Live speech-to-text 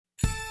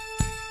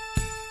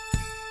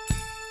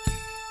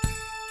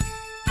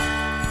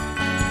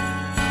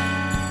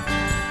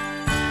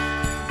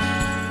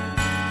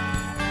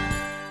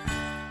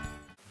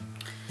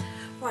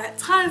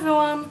Hi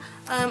everyone,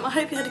 I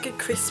hope you had a good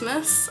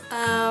Christmas,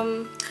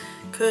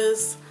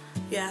 because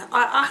yeah,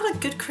 I had a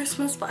good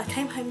Christmas, but I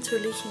came home to a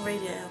leaking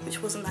radiator,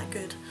 which wasn't that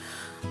good.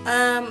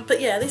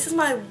 But yeah, this is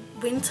my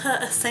winter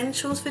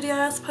essentials video,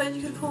 I suppose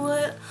you could call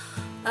it.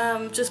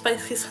 Just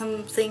basically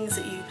some things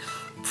that you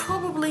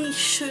probably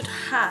should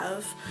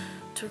have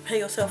to prepare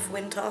yourself for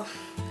winter.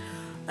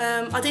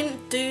 I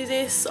didn't do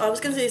this, I was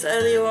going to do this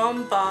earlier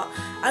on, but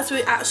as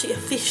we're actually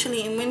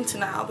officially in winter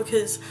now,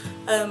 because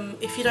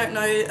if you don't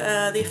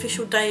know, the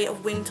official day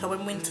of winter,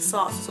 when winter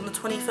starts, is on the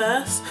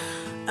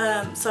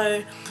 21st.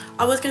 So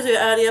I was going to do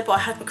it earlier, but I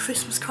had my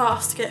Christmas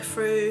crafts to get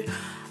through,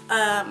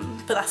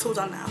 but that's all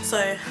done now.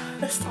 So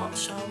let's start,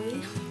 shall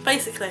we?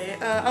 Basically,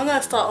 I'm going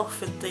to start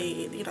off with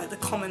the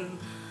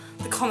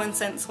common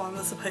sense one,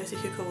 I suppose you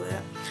could call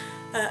it.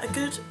 A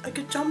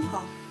good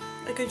jumper.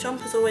 A good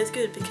jumper is always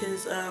good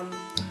because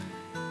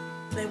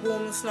they're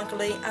warm and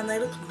snuggly and they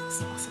look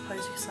nice, I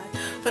suppose you say.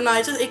 But no,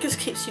 it just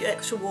keeps you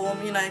extra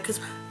warm, you know, because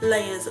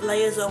layers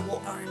are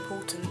what are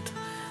important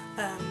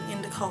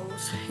in the cold,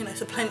 you know,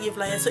 so plenty of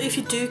layers. So if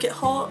you do get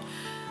hot,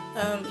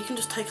 you can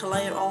just take a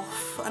layer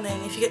off, and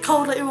then if you get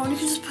cold later on, you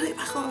can just put it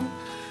back on.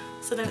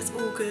 So then it's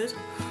all good.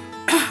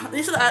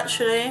 This is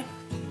actually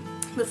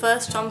the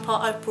first jumper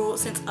I've brought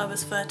since I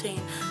was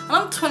 13. And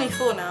I'm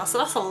 24 now, so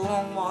that's a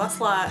long while. That's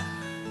like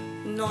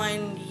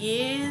 9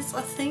 years,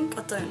 I think.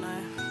 I don't know.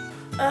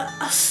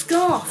 A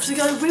scarf to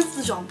go with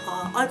the jumper.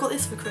 I got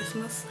this for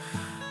Christmas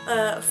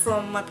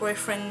from my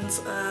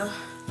boyfriend's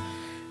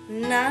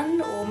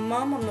nan or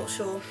mum, I'm not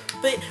sure.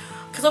 But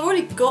because I've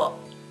already got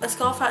a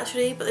scarf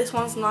actually, but this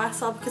one's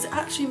nicer because it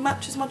actually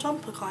matches my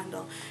jumper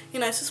kinda. You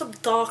know, it's just a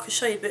darker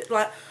shade, but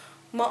like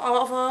my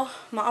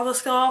other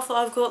scarf that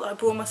I've got that I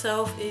brought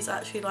myself is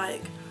actually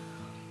like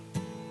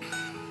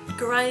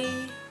grey.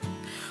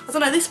 I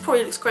don't know, this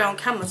probably looks grey on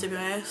camera to be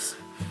honest,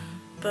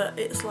 but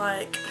it's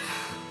like,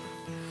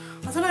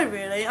 I don't know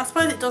really, I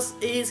suppose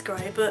it is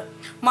grey, but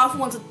my other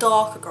one's a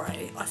darker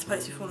grey, I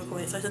suppose if you want to call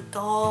it, so it's a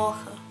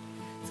darker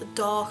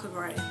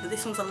grey, but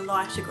this one's a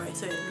lighter grey,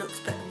 so it looks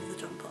better with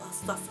the jumper.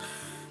 That's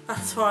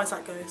as far as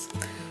that goes.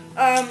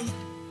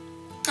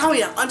 Oh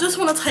yeah, I just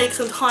want to take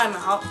some time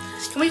out,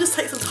 can we just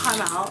take some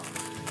time out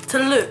to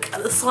look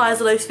at the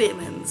size of those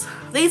vitamins?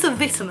 These are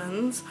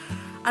vitamins,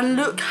 and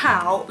look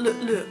how,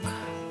 look.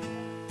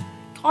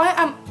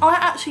 I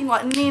actually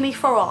like nearly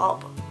throw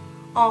up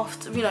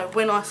after, you know,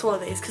 when I swallow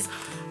these, because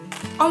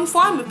I'm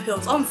fine with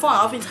pills, I'm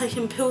fine, I've been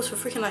taking pills for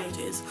freaking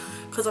ages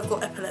because I've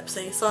got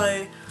epilepsy,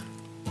 so,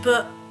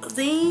 but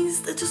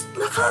these, they're just,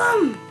 look at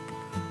them,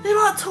 they're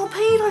like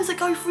torpedoes that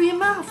go through your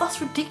mouth,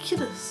 that's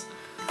ridiculous.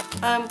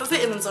 But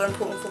vitamins are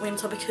important for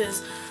winter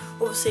because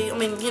obviously, I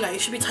mean, you know, you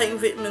should be taking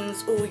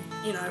vitamins all,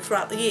 you know,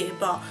 throughout the year,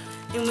 but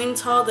in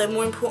winter they're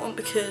more important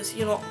because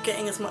you're not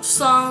getting as much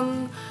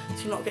sun,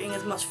 so you're not getting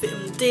as much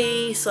vitamin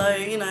D, so,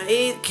 you know,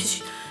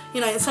 because, you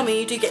know, in summer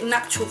you do get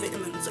natural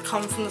vitamins that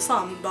come from the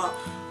sun, but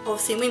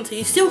obviously in winter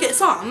you still get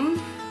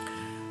some,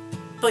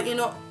 but you're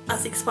not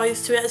as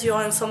exposed to it as you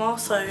are in summer,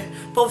 so,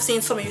 but obviously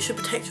in summer you should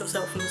protect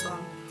yourself from the sun.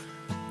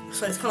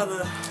 So it's kind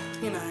of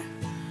a, you know,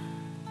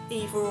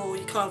 either or,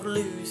 you kind of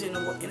lose in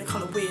a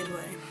kind of weird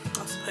way,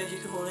 I suppose you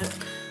could call it.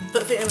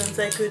 But vitamins,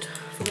 they're good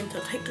for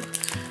winter, take them.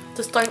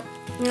 Just don't,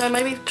 you know,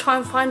 maybe try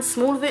and find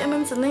smaller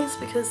vitamins than this,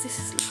 because this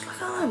is,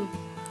 look at them.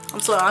 I'm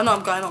sorry, I know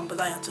I'm going on, but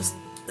they are just,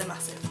 they're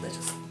massive, they're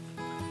just,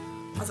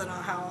 I don't know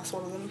how I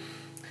swallow them.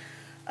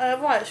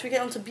 Right, should we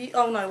get on to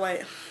oh no,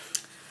 wait.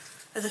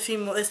 There's a few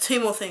more, there's two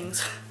more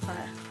things.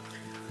 Right.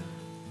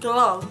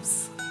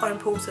 Gloves are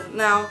important.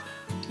 Now,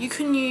 you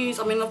can use,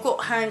 I mean, I've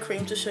got hand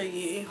cream to show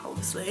you,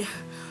 obviously.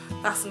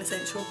 That's an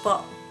essential,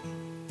 but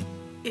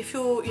if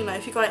you're, you know,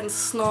 if you go out in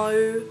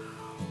snow,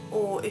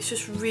 or it's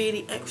just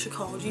really extra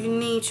cold, you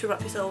need to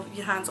wrap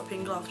your hands up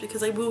in gloves because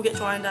they will get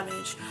dry and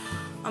damaged.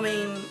 I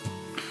mean,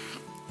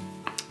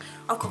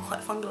 I've got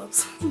quite fun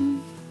gloves.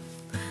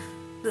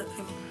 Look,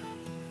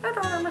 I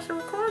don't know,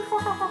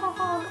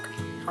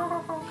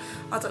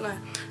 I don't know,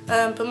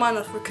 but mine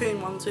are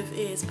raccoon ones with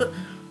ears, but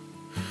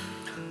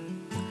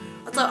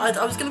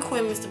I was going to call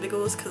him Mr.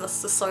 Biggles because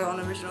that's just so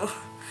unoriginal,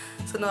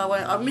 so no I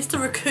won't. I'm Mr.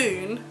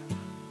 Raccoon,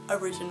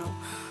 original.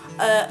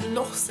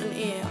 Lost an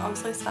ear, I'm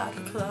so sad,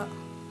 look at that.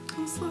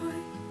 I'm sorry,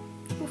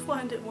 we'll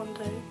find it one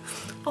day.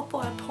 I'll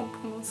buy a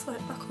pom-pom and sew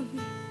it back on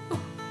you.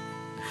 Oh.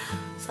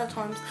 Sad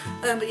times.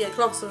 But yeah,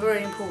 gloves are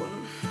very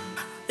important.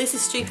 This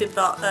is stupid,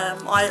 but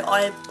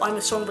I'm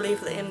a strong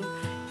believer that in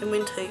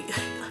winter,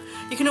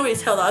 you can already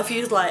tell that I've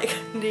used like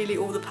nearly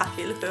all the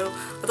packet. Look at,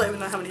 I don't even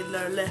know how many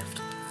there are left.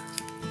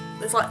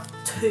 There's like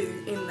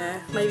 2 in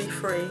there, maybe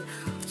 3.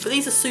 But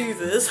these are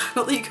soothers,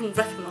 not that you can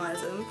recognise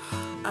them,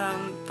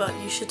 but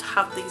you should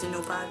have these in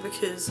your bag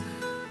because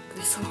there'll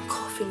be someone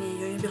coughing near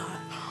you and you'll be like,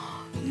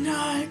 oh,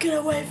 no, get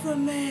away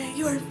from me,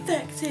 you're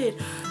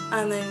infected.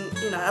 And then,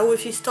 you know, or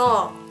if you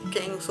start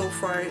getting a sore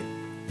throat,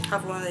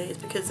 have one of these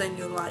because then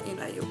you're like, you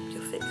know,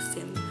 you're fixed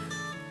in,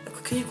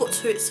 because you've got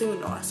to it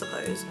sooner, I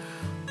suppose.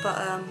 But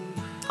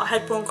I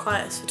had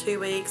bronchitis for 2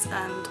 weeks,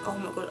 and oh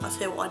my god, I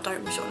tell you what, I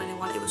don't wish it on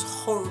anyone. It was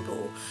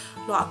horrible.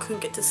 Like, I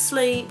couldn't get to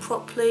sleep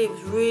properly. It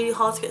was really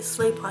hard to get to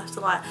sleep. I had to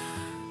like,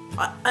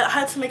 I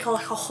had to make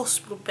like a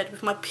hospital bed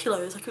with my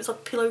pillows. Like, it was like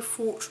a pillow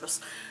fortress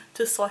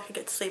just so I could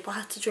get to sleep. I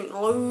had to drink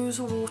loads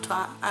of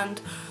water,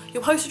 and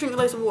you're supposed to drink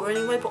loads of water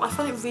anyway, but I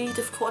find it really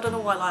difficult. I don't know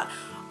why. Like,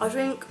 I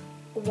drink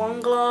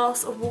 1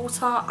 glass of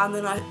water and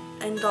then I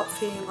end up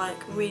feeling like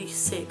really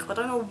sick. I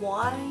don't know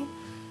why.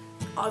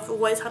 I've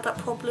always had that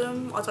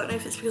problem. I don't know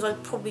if it's because I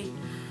probably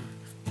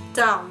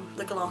down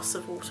the glass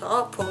of water,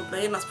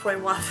 probably, and that's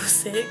probably why I feel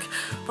sick.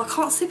 But I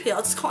can't sip it, I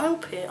just can't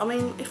help it. I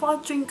mean, if I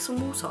drink some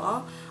water,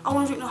 I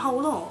want to drink the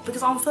whole lot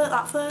because I'm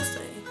that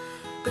thirsty.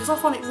 Because I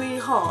find it really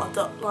hard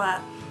that,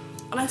 like,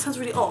 I know it sounds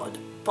really odd,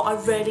 but I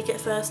rarely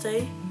get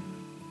thirsty.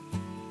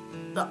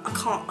 Like, I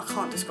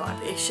can't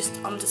describe it. It's just,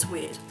 I'm just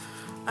weird.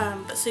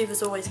 But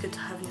Soother's always good to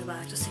have in your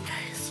bag just in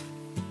case.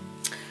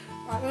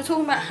 Right, we were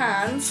talking about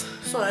hands,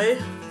 so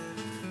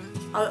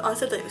I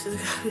said that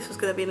this was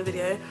going to be in the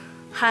video.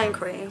 Hand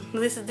cream.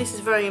 This is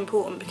very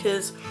important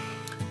because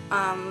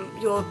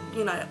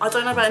you know, I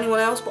don't know about anyone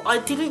else, but I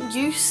didn't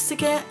used to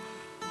get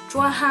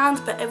dry hands,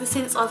 but ever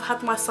since I've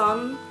had my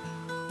son,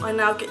 I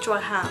now get dry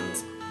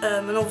hands.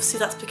 And obviously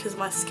that's because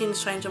my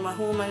skin's changed and my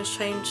hormones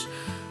change,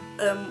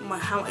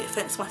 how it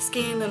affects my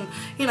skin, and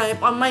you know,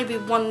 maybe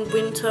one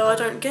winter I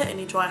don't get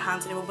any dry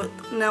hands anymore, but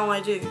now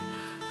I do.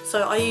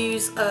 So I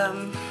use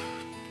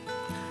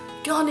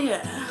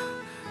Garnier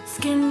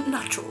Skin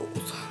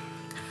Naturals.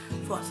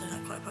 Before I say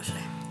that quite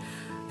poshly.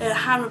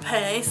 Hand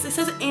repair. It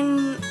says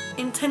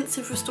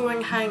intensive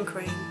restoring hand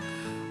cream.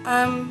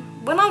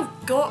 When I've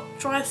got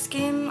dry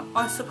skin,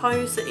 I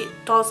suppose that it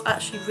does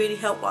actually really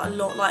help quite a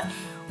lot. Like,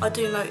 I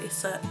do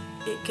notice that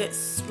it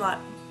gets like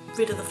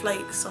rid of the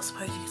flakes, I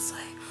suppose you could say.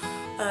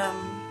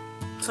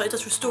 So it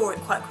does restore it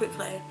quite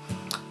quickly.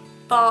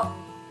 But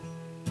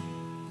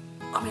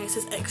I mean, it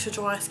says extra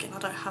dry skin. I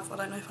don't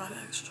know if I have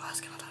extra dry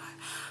skin. I don't know.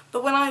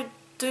 But when I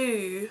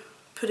do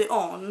put it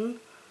on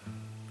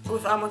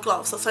without my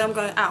gloves, so say I'm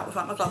going out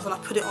without my gloves and I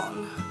put it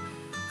on,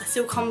 I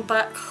still come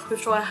back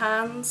with dry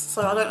hands.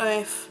 So I don't know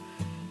if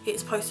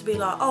it's supposed to be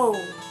like, oh,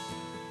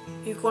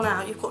 you've gone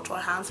out, you've got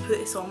dry hands, put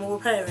this on, we'll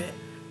repair it.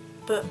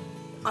 But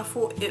I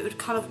thought it would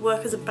kind of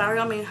work as a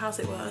barrier. I mean, how's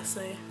it work? Let's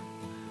see.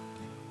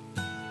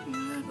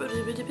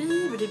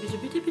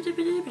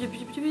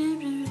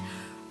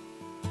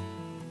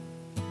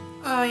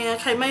 Oh yeah,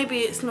 okay, maybe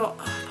it's not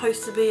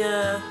supposed to be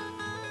a...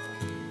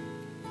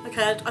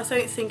 Okay, I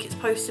don't think it's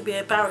supposed to be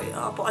a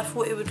barrier, but I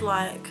thought it would,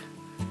 like,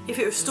 if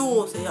it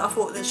restores it, I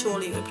thought then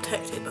surely it would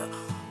protect it, but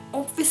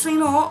obviously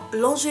not.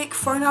 Logic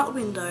thrown out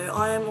the window.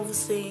 I am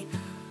obviously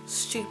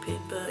stupid,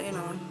 but you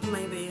know,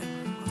 maybe, I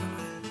don't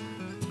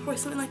know. Probably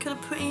something they could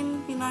have put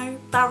in, you know,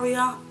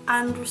 barrier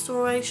and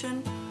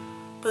restoration.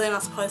 But then I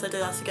suppose I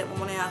did have to get more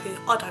money out of you.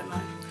 I don't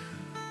know.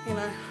 You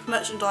know,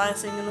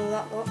 merchandising and all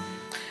that lot.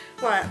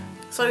 Right,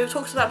 so we've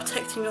talked about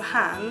protecting your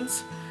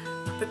hands,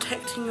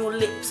 protecting your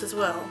lips as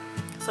well.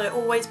 So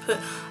always put,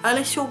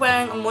 unless you're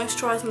wearing a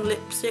moisturising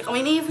lipstick, I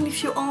mean even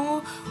if you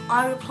are,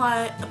 I would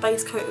apply a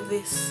base coat of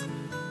this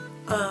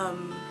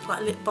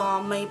like lip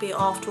balm maybe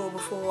after or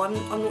before. I'm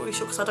not really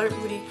sure because I don't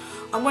really,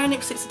 I'm wearing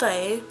lipstick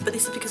today, but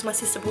this is because my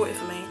sister bought it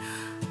for me.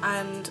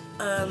 And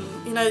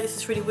you know, this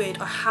is really weird,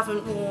 I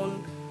haven't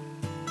worn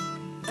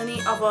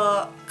any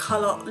other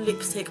colour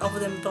lipstick other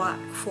than black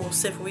for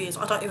several years.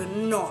 I don't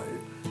even know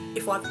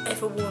if I've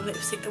ever worn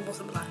lipstick that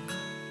wasn't black.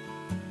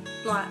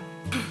 Like,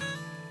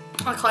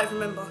 I can't even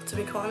remember, to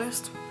be quite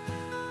honest.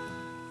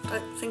 I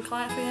don't think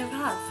I actually ever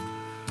have.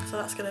 So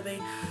that's going to be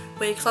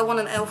weird because I want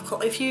an elf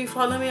copy. If you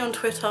follow me on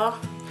Twitter,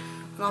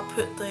 and I'll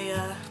put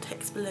the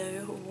text below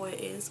of what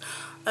it is,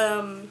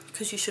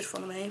 because you should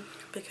follow me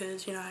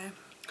because, you know,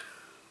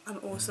 I'm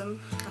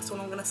awesome. That's all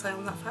I'm going to say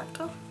on that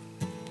factor.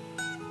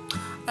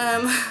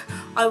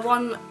 I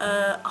won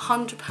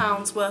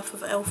 £100 worth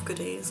of elf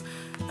goodies.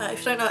 If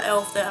you don't know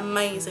elf, they're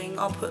amazing.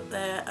 I'll put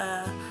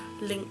their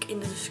link in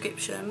the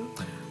description.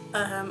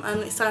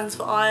 And it stands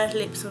for eye,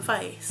 lips and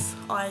face.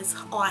 Eyes,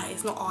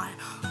 not eye.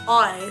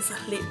 Eyes,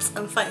 lips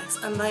and face,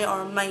 and they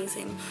are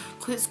amazing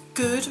because it's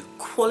good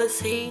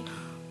quality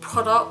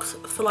products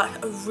for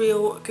like a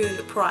real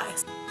good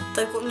price.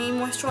 They've got new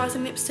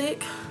moisturising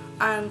lipstick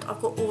and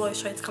I've got all those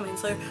shades coming,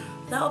 so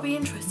that'll be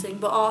interesting,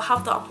 but I'll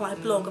have that on my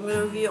blog. I'm going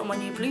to review it on my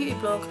new beauty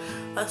blog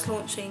that's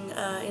launching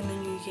in the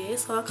new year,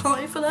 so I can't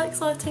wait for that,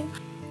 exciting.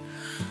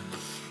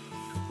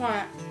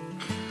 Right.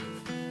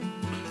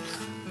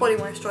 Body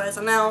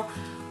moisturiser. Now,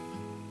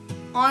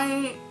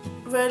 I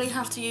rarely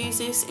have to use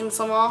this in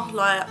summer.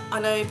 Like, I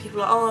know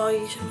people are like,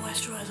 oh, you should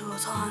moisturise all the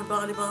time,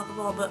 blah blah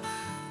blah blah, but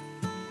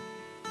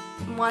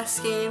my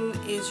skin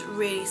is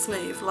really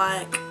smooth.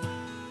 Like,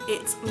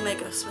 it's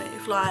mega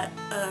smooth. Like,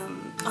 I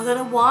don't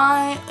know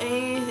why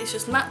it's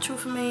just natural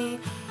for me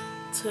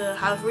to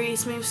have really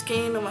smooth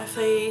skin on my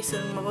face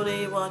and my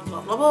body, blah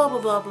blah blah blah blah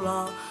blah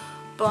blah.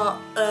 But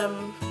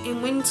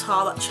in winter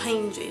that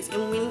changes.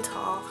 In winter,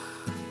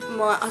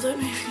 I don't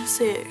know if you can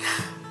see it,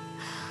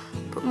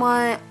 but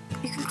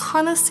you can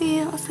kind of see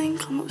it, I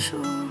think, I'm not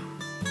sure.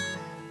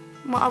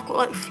 I've got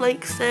like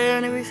flakes there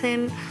and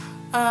everything.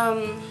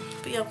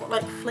 But yeah, I've got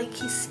like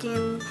flaky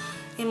skin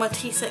in my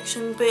T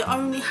section, but it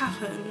only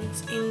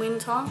happens in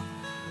winter.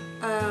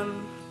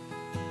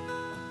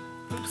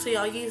 So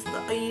yeah, I use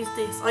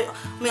this. I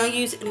mean, I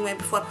use it anyway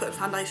before I put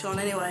foundation on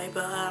anyway,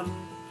 but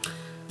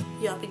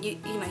yeah, but you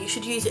know, you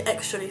should use it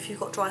extra if you've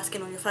got dry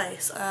skin on your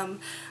face.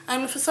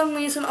 And for some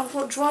reason I've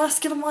got dry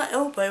skin on my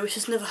elbow, which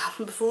has never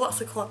happened before.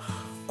 That's a quite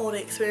odd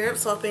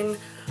experience. So I've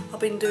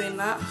been doing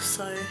that.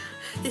 So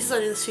this is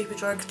only the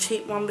Superdrug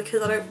cheap one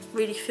because I don't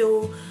really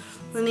feel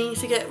the need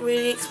to get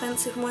really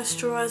expensive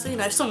moisturiser. You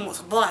know, if someone wants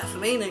to buy it for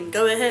me, then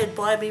go ahead,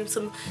 buy me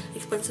some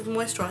expensive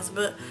moisturiser.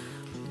 But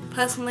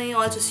personally,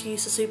 I just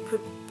use the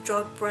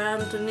Superdrug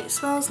brand, and it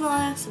smells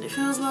nice and it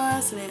feels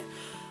nice, and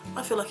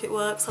I feel like it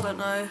works. I don't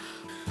know.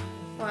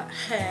 Right,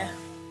 hair.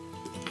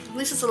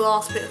 This is the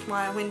last bit of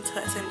my winter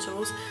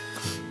essentials.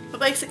 But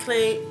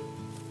basically,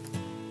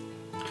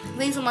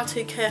 these are my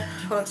two care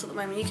products at the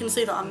moment. You can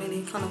see that I'm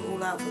nearly kind of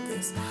all out with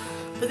this.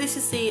 But this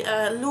is the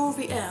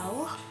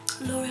L'Oreal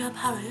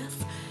Paris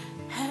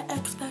Hair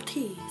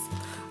Expertise.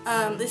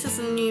 This is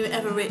the new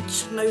Ever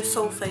Rich No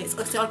Sulfates.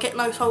 I get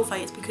no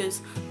sulfates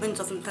because it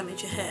doesn't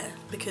damage your hair.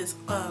 Because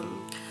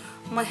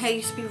my hair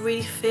used to be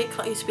really thick.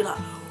 Like, it used to be like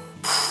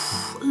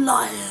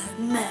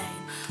lion mane,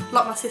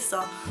 like my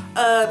sister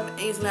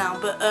is now.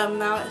 But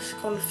now it's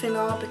gone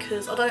thinner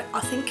because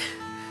I think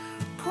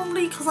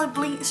probably because I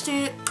bleached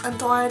it and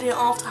dyed it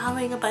after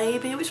having a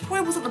baby, which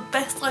probably wasn't the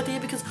best idea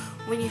because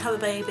when you have a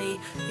baby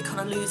you kind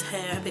of lose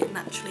hair a bit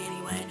naturally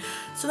anyway.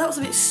 So that was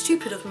a bit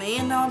stupid of me,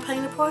 and now I'm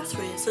paying the price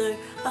for it. So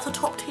that's a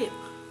top tip.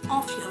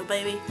 After you have a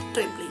baby,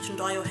 don't bleach and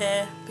dye your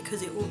hair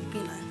because it will,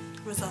 you know,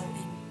 result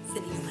in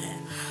thinning of hair.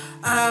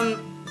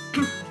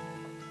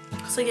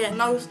 So yeah,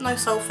 no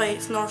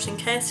sulfates, nourishing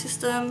care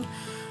system.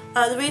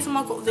 The reason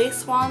I got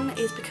this one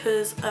is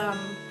because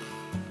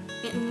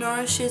it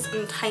nourishes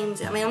and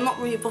tames it. I mean, I'm not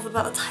really bothered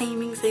about the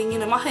taming thing, you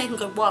know, my hair can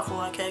go white for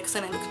all I care because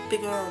then it looks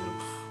bigger and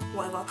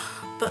whatever.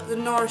 But the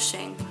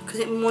nourishing, because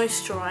it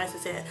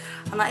moisturises it,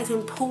 and that is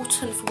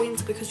important for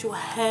winter because your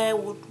hair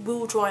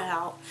will dry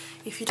out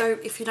if you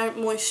don't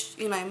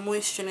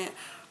moisten it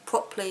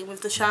properly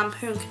with the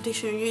shampoo and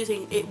conditioner you're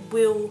using.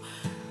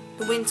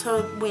 The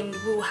winter wind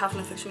will have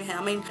an effect on your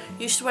hair. I mean,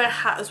 you should wear a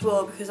hat as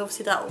well because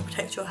obviously that will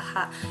protect your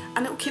hat,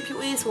 and it will keep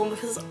your ears warm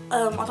because I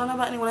don't know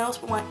about anyone else,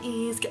 but my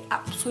ears get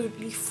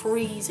absolutely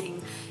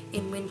freezing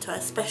in winter,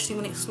 especially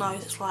when it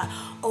snows. It's like,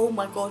 oh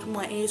my god,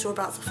 my ears are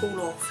about to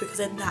fall off because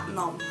they're that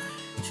numb.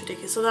 It's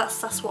ridiculous. So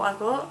that's what I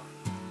got.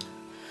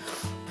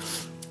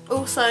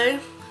 Also,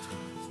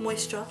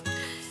 moisture.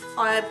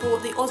 I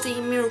bought the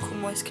Aussie Miracle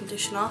Moist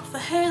Conditioner for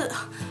hair.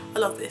 I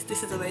love this.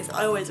 This is amazing.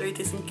 I always read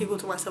this and giggle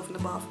to myself in the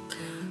bath.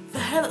 For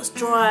hair that's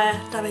dry,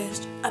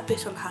 damaged, a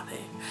bit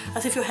unhappy.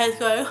 As if your hair's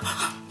going,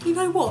 you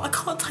know what, I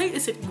can't take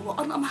this anymore.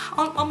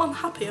 I'm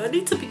unhappy. I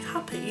need to be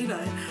happy, you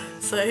know.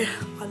 So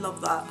I love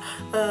that.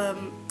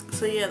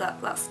 So yeah,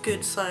 that's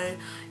good. So,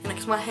 you know,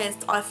 because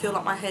I feel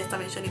like my hair's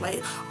damaged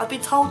anyway. I've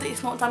been told that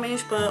it's not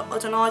damaged, but I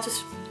don't know.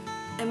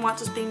 It might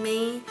just be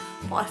me,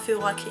 but I feel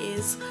like it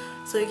is.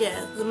 So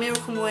yeah, the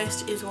Miracle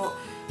Moist is what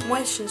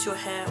moistens your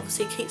hair.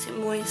 Obviously, it keeps it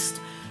moist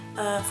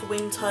for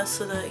winter,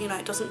 so that, you know,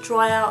 it doesn't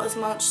dry out as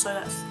much. So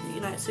that's, you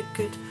know, it's a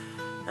good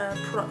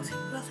product.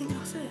 But I think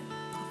that's it.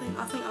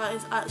 I think that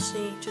is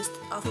actually just.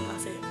 I think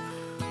that's it.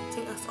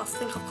 I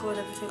think I've covered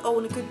everything. Oh,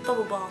 and a good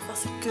bubble bath.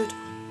 That's a good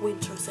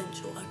winter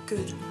essential. A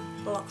good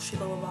luxury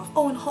bubble bath.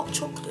 Oh, and hot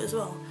chocolate as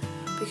well.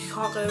 Because you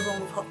can't go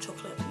wrong with hot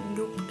chocolate.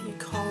 Nope, you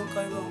can't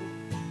go wrong.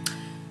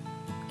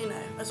 You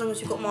know, as long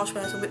as you've got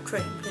marshmallows and whipped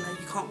cream, you know,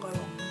 you can't go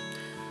wrong.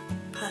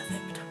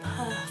 Perfect,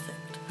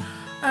 perfect.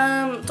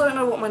 Don't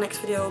know what my next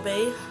video will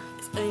be.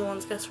 If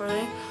anyone's guess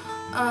really.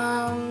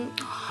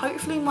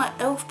 Hopefully my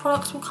ELF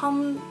products will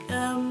come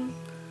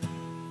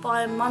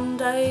by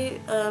Monday,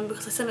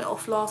 because I sent it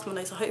off last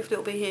Monday, so hopefully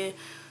it'll be here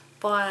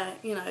by,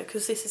 you know,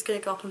 because this is going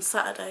to go up on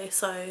Saturday,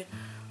 so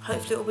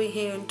hopefully it'll be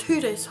here in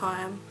 2 days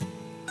time.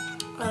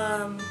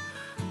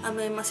 And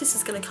then my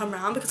sister's going to come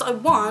round because I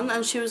won,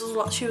 and she was all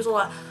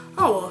like,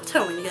 oh well,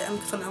 tell me when you get them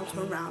because I'm now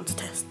coming round to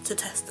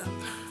test them.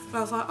 And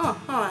I was like,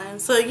 oh, alright. And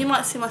so you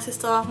might see my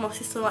sister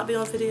might be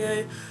on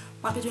video,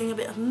 might be doing a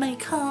bit of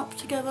makeup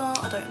together,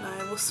 I don't know,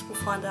 we'll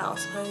find out, I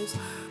suppose.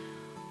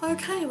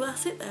 Okay, well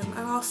that's it then,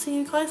 and I'll see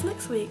you guys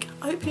next week.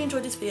 I hope you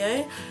enjoyed this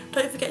video.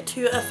 Don't forget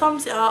to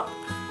thumbs it up,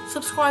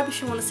 subscribe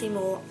if you want to see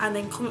more, and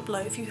then comment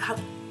below if you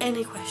have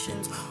any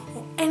questions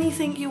or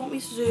anything you want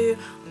me to do,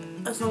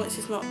 as long as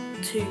it's not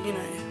too, you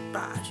know,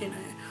 bad, you know.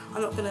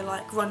 I'm not gonna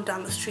like run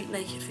down the street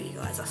naked for you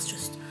guys, that's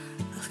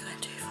going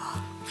too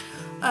far.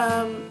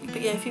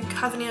 But yeah, if you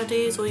have any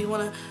ideas or you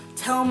wanna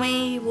tell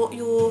me what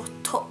your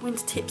top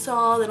winter tips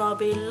are, then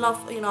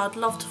I'd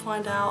love to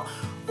find out.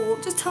 Or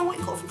just tell me what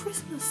you got for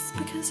Christmas,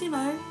 because, you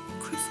know,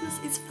 Christmas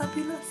is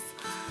fabulous.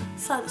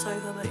 Sad it's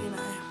over, but you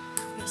know,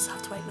 we just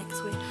have to wait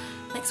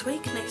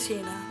next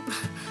year now.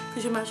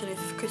 Could you imagine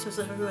if Christmas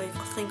was every week?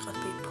 I think I'd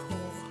be poor.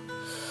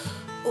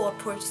 Or I'd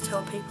probably just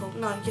tell people,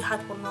 no, you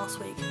had one last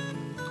week,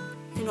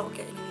 you're not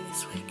getting any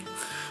this week.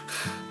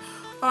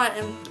 Alright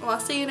then, well, I'll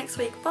see you next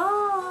week.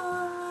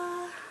 Bye.